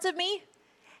best parts of me,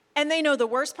 and they know the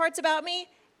worst parts about me,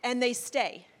 and they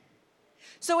stay.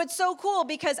 So it's so cool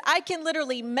because I can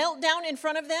literally melt down in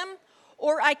front of them,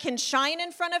 or I can shine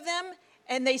in front of them,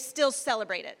 and they still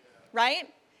celebrate it, right?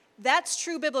 That's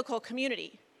true biblical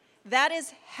community. That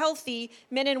is healthy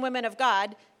men and women of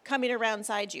God coming around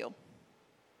side you.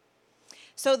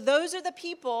 So those are the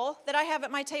people that I have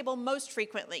at my table most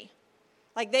frequently.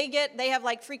 Like they have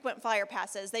like frequent flyer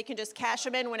passes. They can just cash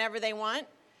them in whenever they want.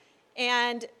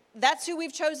 And that's who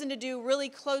we've chosen to do really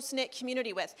close-knit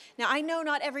community with. Now, I know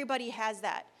not everybody has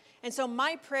that. And so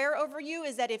my prayer over you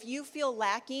is that if you feel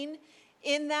lacking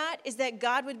in that, is that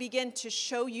God would begin to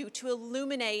show you, to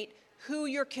illuminate who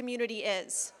your community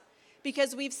is.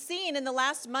 Because we've seen in the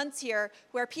last months here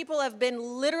where people have been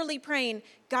literally praying,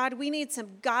 God, we need some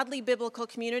godly biblical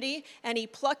community. And he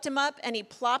plucked them up and he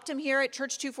plopped them here at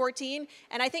Church 214.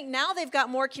 And I think now they've got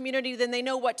more community than they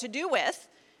know what to do with.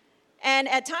 And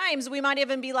at times we might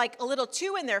even be like a little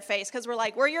too in their face because we're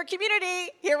like, we're your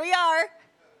community. Here we are.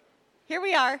 Here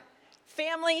we are.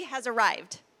 Family has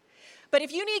arrived. But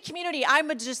if you need community, I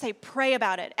would just say pray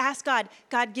about it. Ask God,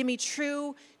 God, give me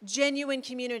true, genuine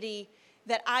community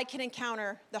that I can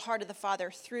encounter the heart of the Father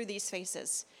through these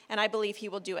faces. And I believe he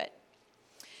will do it.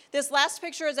 This last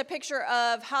picture is a picture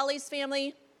of Holly's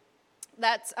family.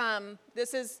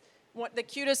 This is the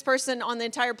cutest person on the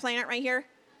entire planet right here.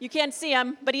 You can't see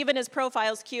him, but even his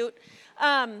profile's cute.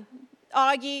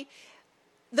 Augie.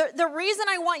 The reason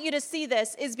I want you to see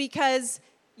this is because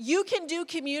you can do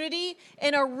community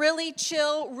in a really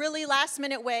chill, really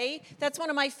last-minute way. That's one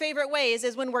of my favorite ways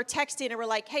is when we're texting and we're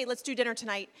like, hey, let's do dinner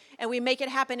tonight. And we make it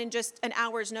happen in just an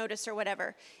hour's notice or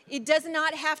whatever. It does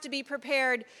not have to be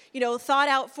prepared, thought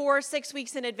out 4 or 6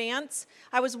 weeks in advance.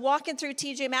 I was walking through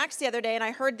TJ Maxx the other day, and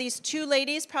I heard these two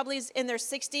ladies, probably in their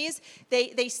 60s.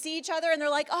 They see each other, and they're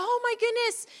like, oh, my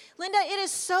goodness, Linda, it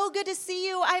is so good to see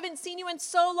you. I haven't seen you in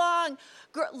so long.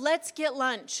 Girl, let's get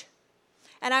lunch.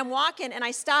 And I'm walking, and I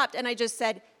stopped, and I just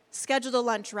said, schedule the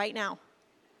lunch right now.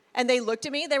 And they looked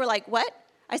at me. They were like, what?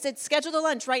 I said, schedule the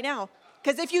lunch right now.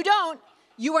 Because if you don't,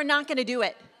 you are not going to do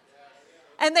it.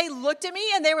 And they looked at me,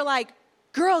 and they were like,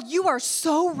 girl, you are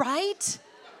so right.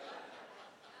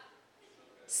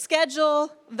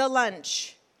 Schedule the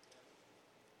lunch.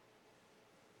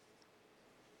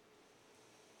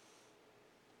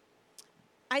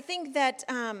 I think that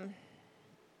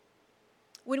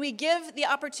when we give the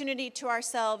opportunity to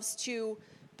ourselves to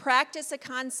practice a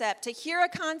concept, to hear a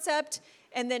concept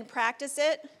and then practice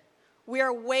it, we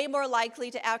are way more likely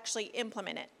to actually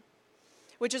implement it,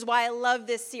 which is why I love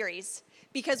this series,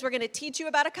 because we're going to teach you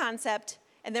about a concept,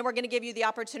 and then we're going to give you the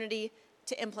opportunity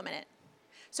to implement it.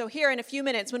 So here in a few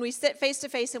minutes, when we sit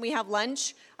face-to-face and we have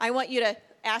lunch, I want you to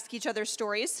ask each other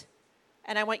stories,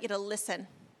 and I want you to listen,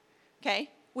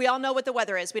 okay? We all know what the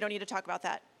weather is. We don't need to talk about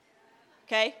that,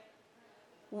 okay?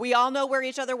 We all know where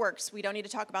each other works. We don't need to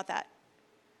talk about that.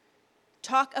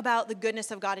 Talk about the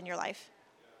goodness of God in your life.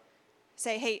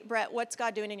 Say, hey, Brett, what's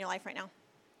God doing in your life right now?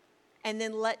 And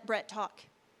then let Brett talk.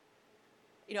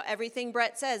 Everything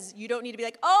Brett says, you don't need to be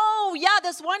like, oh, yeah,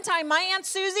 this one time my Aunt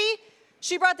Susie,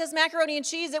 she brought this macaroni and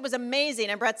cheese. It was amazing.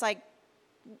 And Brett's like,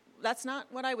 that's not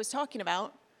what I was talking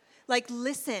about. Like,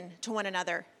 listen to one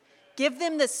another. Give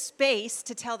them the space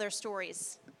to tell their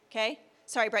stories, okay?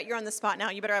 Sorry, Brett, you're on the spot now.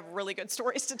 You better have really good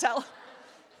stories to tell.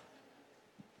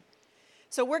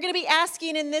 So we're going to be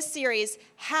asking in this series,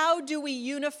 how do we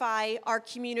unify our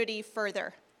community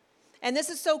further? And this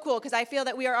is so cool because I feel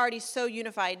that we are already so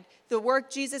unified. The work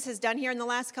Jesus has done here in the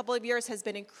last couple of years has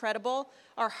been incredible.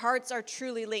 Our hearts are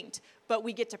truly linked, but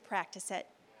we get to practice it.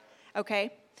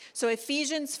 Okay? So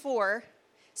Ephesians 4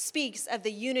 speaks of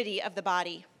the unity of the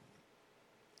body.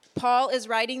 Paul is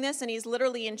writing this, and he's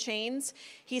literally in chains.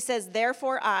 He says,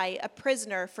 "Therefore I, a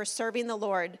prisoner for serving the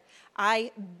Lord,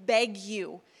 I beg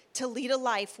you to lead a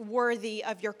life worthy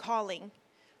of your calling,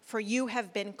 for you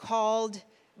have been called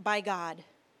by God."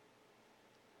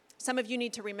 Some of you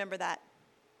need to remember that.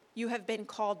 You have been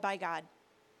called by God.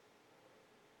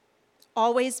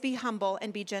 Always be humble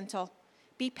and be gentle.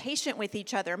 Be patient with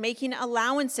each other, making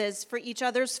allowances for each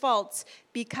other's faults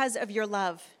because of your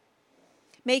love.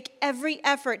 Make every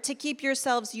effort to keep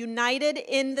yourselves united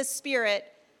in the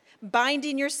Spirit,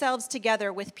 binding yourselves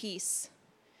together with peace.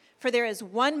 For there is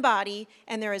one body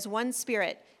and there is one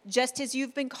Spirit, just as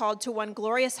you've been called to one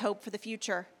glorious hope for the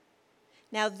future.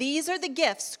 Now these are the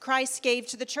gifts Christ gave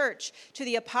to the church, to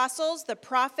the apostles, the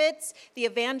prophets, the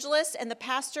evangelists, and the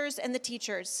pastors and the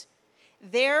teachers.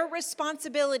 Their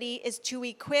responsibility is to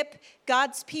equip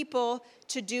God's people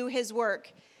to do his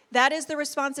work. That is the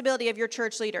responsibility of your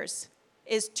church leaders,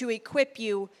 is to equip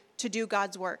you to do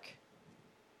God's work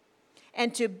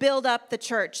and to build up the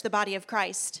church, the body of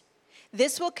Christ.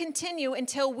 This will continue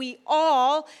until we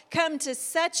all come to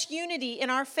such unity in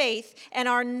our faith and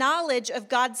our knowledge of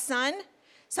God's Son.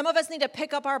 Some of us need to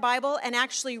pick up our Bible and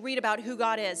actually read about who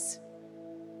God is.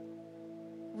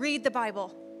 Read the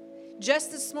Bible.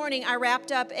 Just this morning, I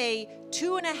wrapped up a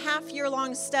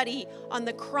 2.5-year-long study on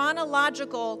the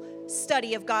chronological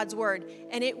study of God's Word,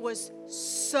 and it was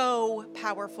so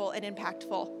powerful and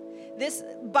impactful. This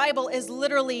Bible is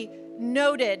literally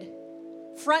noted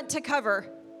front to cover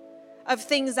of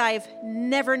things I've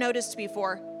never noticed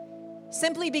before,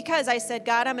 simply because I said,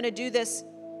 God, I'm going to do this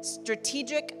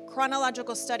strategic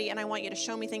chronological study, and I want you to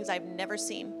show me things I've never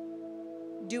seen.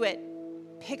 Do it.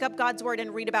 Pick up God's Word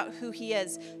and read about who he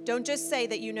is. Don't just say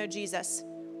that you know Jesus.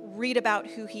 Read about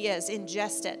who he is.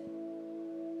 Ingest it.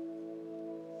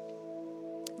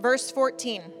 Verse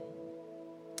 14.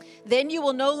 Then you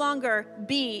will no longer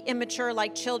be immature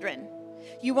like children.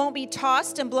 You won't be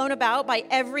tossed and blown about by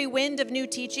every wind of new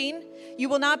teaching. You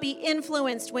will not be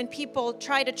influenced when people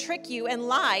try to trick you and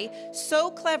lie so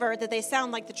clever that they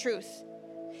sound like the truth.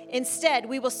 Instead,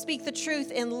 we will speak the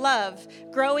truth in love,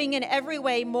 growing in every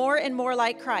way more and more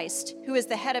like Christ, who is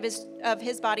the head of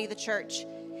his body, the church.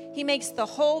 He makes the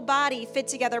whole body fit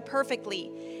together perfectly,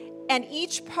 and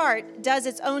each part does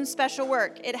its own special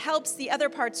work. It helps the other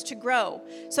parts to grow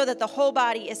so that the whole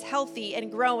body is healthy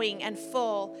and growing and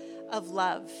full of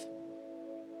love.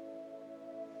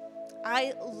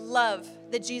 I love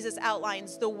that Jesus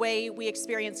outlines the way we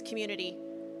experience community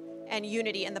and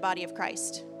unity in the body of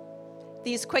Christ.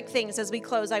 These quick things as we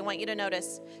close, I want you to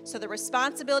notice. So the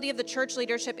responsibility of the church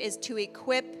leadership is to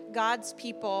equip God's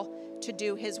people to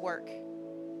do his work,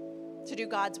 to do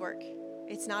God's work.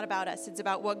 It's not about us. It's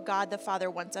about what God the Father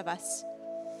wants of us.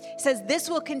 It says this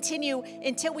will continue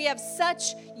until we have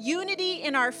such unity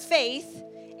in our faith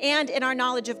and in our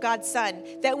knowledge of God's Son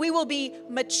that we will be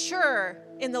mature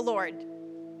in the Lord.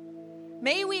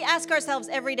 May we ask ourselves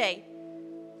every day,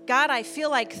 God, I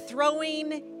feel like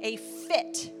throwing a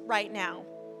fit right now,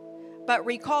 but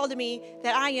recall to me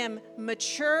that I am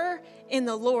mature in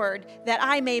the Lord, that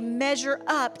I may measure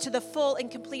up to the full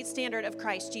and complete standard of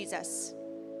Christ Jesus.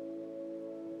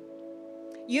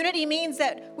 Unity means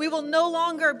that we will no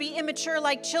longer be immature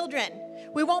like children.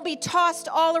 We won't be tossed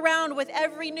all around with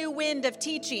every new wind of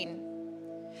teaching.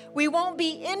 We won't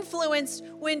be influenced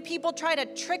when people try to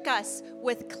trick us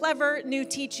with clever new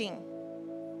teaching.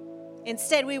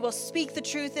 Instead, we will speak the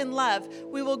truth in love.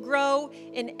 We will grow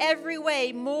in every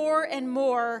way more and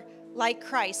more like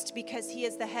Christ because he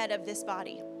is the head of this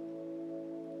body.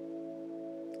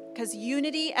 Because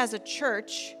unity as a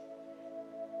church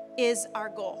is our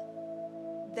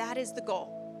goal. That is the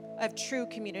goal of true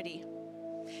community.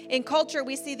 In culture,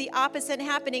 we see the opposite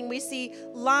happening. We see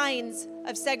lines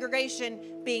of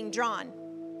segregation being drawn.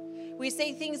 We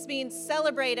see things being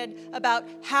celebrated about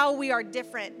how we are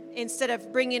different instead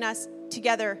of bringing us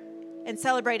together and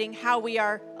celebrating how we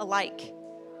are alike.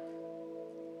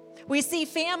 We see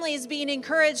families being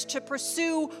encouraged to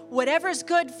pursue whatever's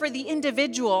good for the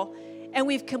individual, and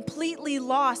we've completely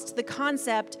lost the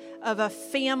concept of a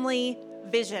family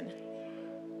vision.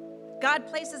 God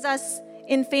places us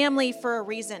in family for a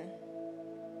reason.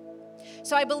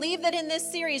 So I believe that in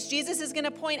this series, Jesus is going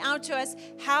to point out to us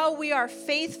how we are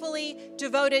faithfully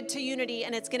devoted to unity,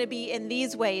 and it's going to be in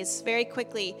these ways, very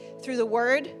quickly, through the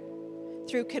Word,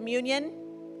 through communion,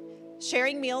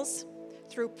 sharing meals,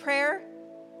 through prayer,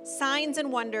 signs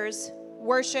and wonders,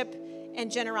 worship,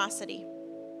 and generosity.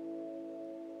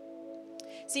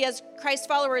 See, as Christ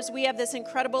followers, we have this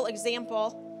incredible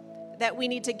example that we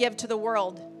need to give to the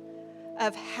world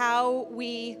of how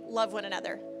we love one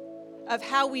another, of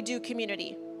how we do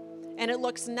community. And it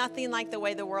looks nothing like the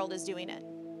way the world is doing it.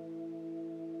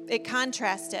 It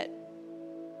contrasts it.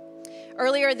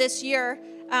 Earlier this year,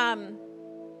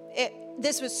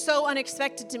 this was so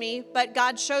unexpected to me, but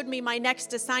God showed me my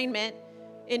next assignment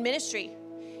in ministry.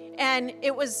 And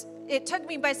it took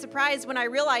me by surprise when I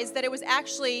realized that it was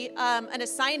actually an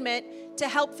assignment to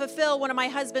help fulfill one of my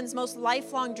husband's most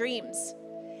lifelong dreams.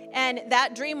 And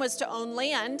that dream was to own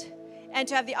land and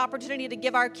to have the opportunity to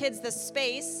give our kids the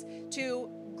space to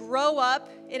grow up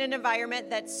in an environment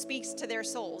that speaks to their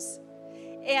souls.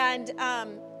 And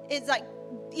it's like,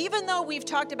 even though we've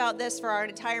talked about this for our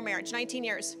entire marriage, 19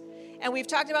 years, and we've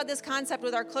talked about this concept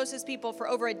with our closest people for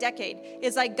over a decade,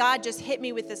 it's like God just hit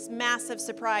me with this massive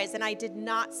surprise, and I did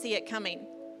not see it coming.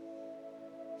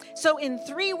 So in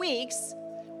 3 weeks,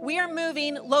 we are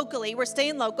moving locally. We're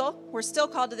staying local. We're still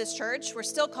called to this church. We're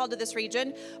still called to this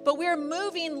region. But we're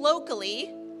moving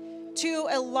locally to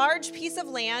a large piece of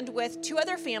land with 2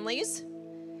 other families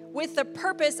with the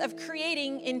purpose of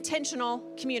creating intentional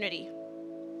community.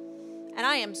 And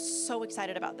I am so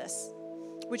excited about this,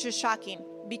 which is shocking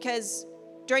because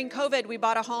during COVID, we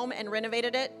bought a home and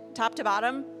renovated it top to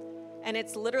bottom, and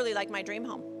it's literally like my dream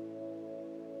home.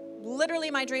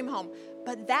 Literally my dream home.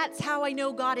 But that's how I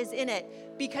know God is in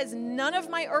it, because none of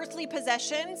my earthly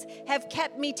possessions have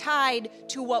kept me tied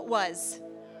to what was.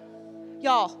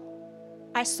 Y'all,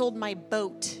 I sold my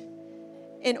boat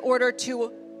in order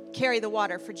to carry the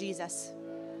water for Jesus.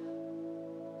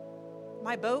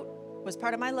 My boat was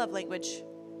part of my love language.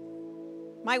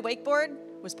 My wakeboard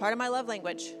was part of my love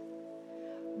language.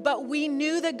 But we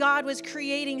knew that God was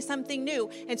creating something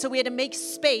new, and so we had to make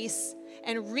space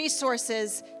and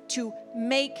resources to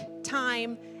make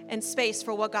time and space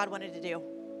for what God wanted to do.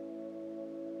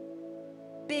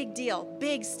 Big deal,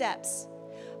 big steps.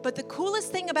 But the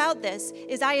coolest thing about this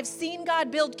is I have seen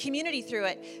God build community through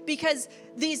it, because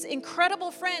these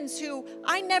incredible friends who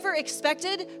I never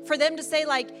expected for them to say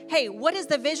like, hey, what is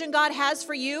the vision God has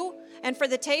for you and for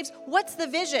the tapes? What's the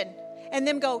vision? And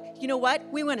them go, you know what?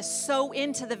 We want to sow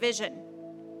into the vision.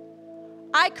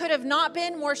 I could have not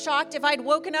been more shocked if I'd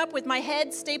woken up with my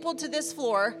head stapled to this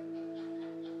floor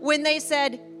when they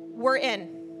said, we're in.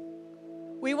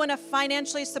 We want to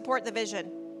financially support the vision.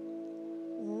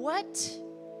 What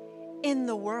in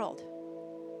the world?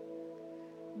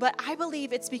 But I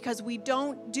believe it's because we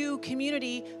don't do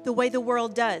community the way the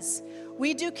world does.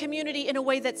 We do community in a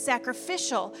way that's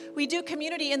sacrificial. We do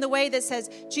community in the way that says,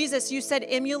 Jesus, you said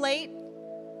emulate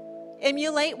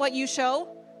what you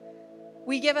show.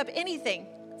 We give up anything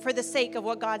for the sake of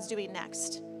what God's doing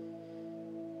next.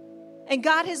 And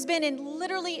God has been in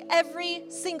literally every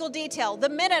single detail. The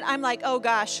minute I'm like, oh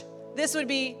gosh, this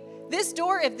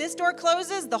door, if this door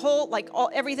closes,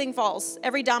 everything falls,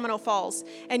 every domino falls.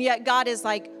 And yet God is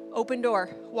like, open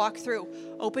door, walk through,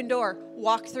 open door,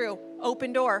 walk through,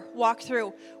 open door, walk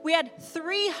through. We had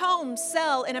 3 homes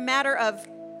sell in a matter of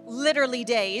literally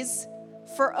days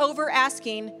for over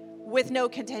asking with no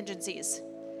contingencies.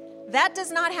 That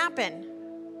does not happen.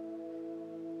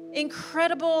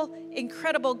 Incredible,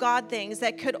 incredible God things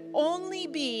that could only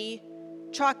be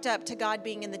chalked up to God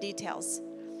being in the details.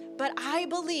 But I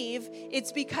believe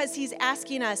it's because he's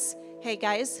asking us, hey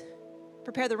guys,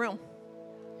 prepare the room.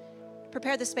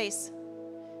 Prepare the space.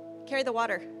 Carry the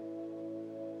water.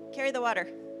 Carry the water.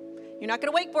 You're not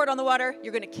going to wakeboard on the water.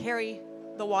 You're going to carry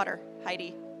the water,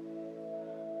 Heidi.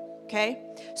 Okay?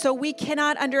 So we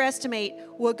cannot underestimate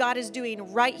what God is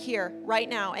doing right here, right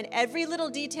now. And every little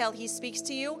detail he speaks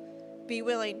to you, be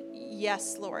willing,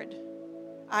 yes, Lord,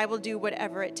 I will do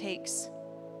whatever it takes.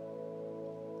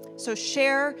 So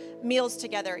share meals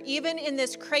together. Even in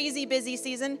this crazy busy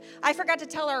season, I forgot to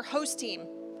tell our host team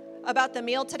about the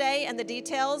meal today and the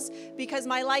details because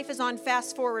my life is on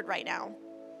fast forward right now.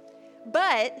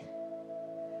 But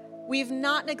we've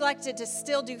not neglected to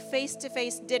still do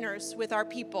face-to-face dinners with our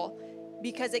people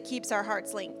because it keeps our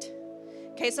hearts linked.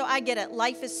 Okay, so I get it.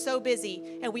 Life is so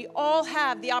busy, and we all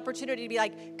have the opportunity to be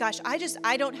like, gosh,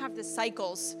 I don't have the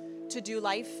cycles to do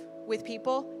life with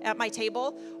people at my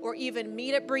table or even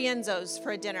meet at Brienzo's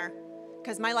for a dinner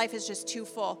because my life is just too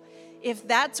full. If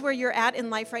that's where you're at in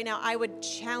life right now, I would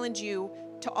challenge you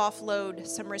to offload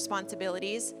some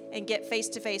responsibilities and get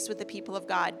face-to-face with the people of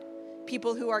God,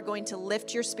 people who are going to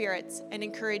lift your spirits and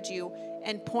encourage you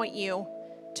and point you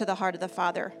to the heart of the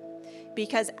Father.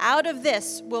 Because out of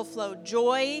this will flow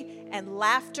joy and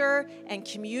laughter and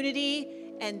community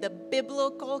and the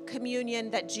biblical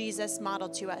communion that Jesus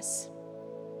modeled to us.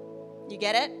 You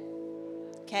get it?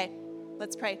 Okay,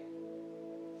 let's pray.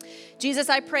 Jesus,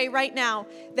 I pray right now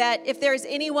that if there's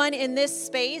anyone in this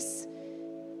space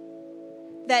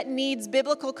that needs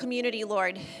biblical community,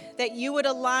 Lord, that you would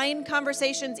align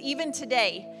conversations even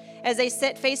today as they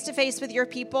sit face to face with your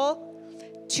people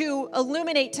to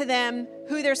illuminate to them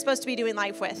who they're supposed to be doing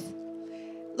life with.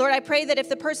 Lord, I pray that if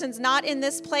the person's not in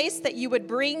this place, that you would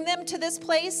bring them to this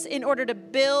place in order to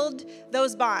build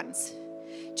those bonds.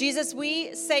 Jesus,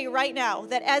 we say right now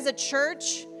that as a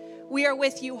church, we are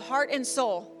with you heart and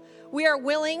soul. We are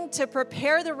willing to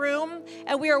prepare the room,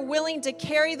 and we are willing to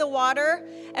carry the water,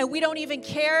 and we don't even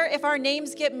care if our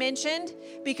names get mentioned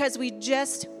because we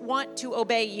just want to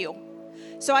obey you.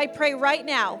 So I pray right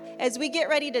now, as we get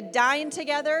ready to dine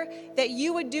together, that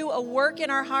you would do a work in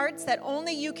our hearts that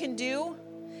only you can do,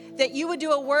 that you would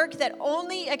do a work that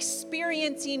only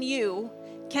experiencing you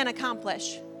can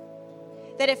accomplish.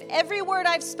 That if every word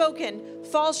I've spoken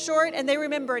falls short and they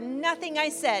remember nothing I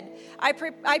said, I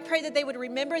pray that they would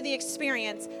remember the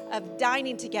experience of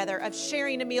dining together, of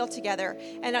sharing a meal together,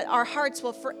 and that our hearts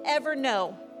will forever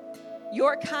know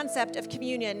your concept of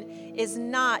communion is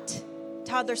not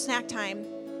toddler snack time.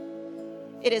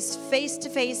 It is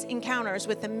face-to-face encounters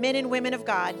with the men and women of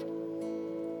God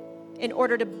in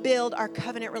order to build our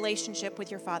covenant relationship with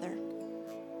your Father.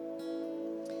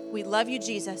 We love you,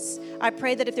 Jesus. I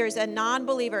pray that if there's a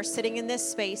non-believer sitting in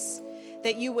this space,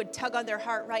 that you would tug on their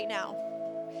heart right now.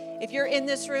 If you're in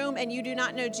this room and you do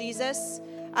not know Jesus,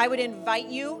 I would invite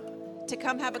you to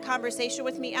come have a conversation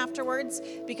with me afterwards,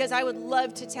 because I would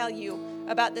love to tell you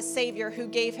about the Savior who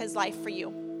gave his life for you.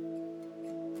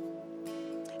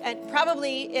 And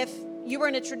probably if you were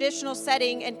in a traditional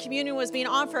setting and communion was being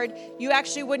offered, you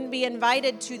actually wouldn't be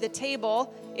invited to the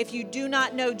table if you do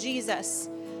not know Jesus.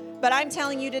 But I'm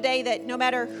telling you today that no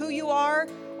matter who you are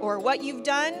or what you've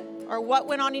done or what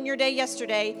went on in your day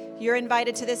yesterday, you're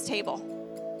invited to this table,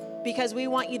 because we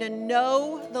want you to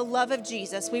know the love of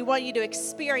Jesus. We want you to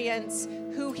experience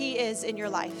who he is in your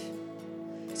life.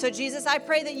 So Jesus, I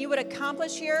pray that you would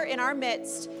accomplish here in our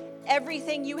midst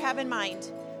everything you have in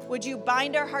mind. Would you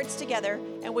bind our hearts together,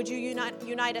 and would you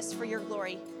unite us for your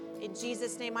glory? In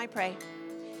Jesus' name I pray.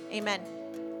 Amen.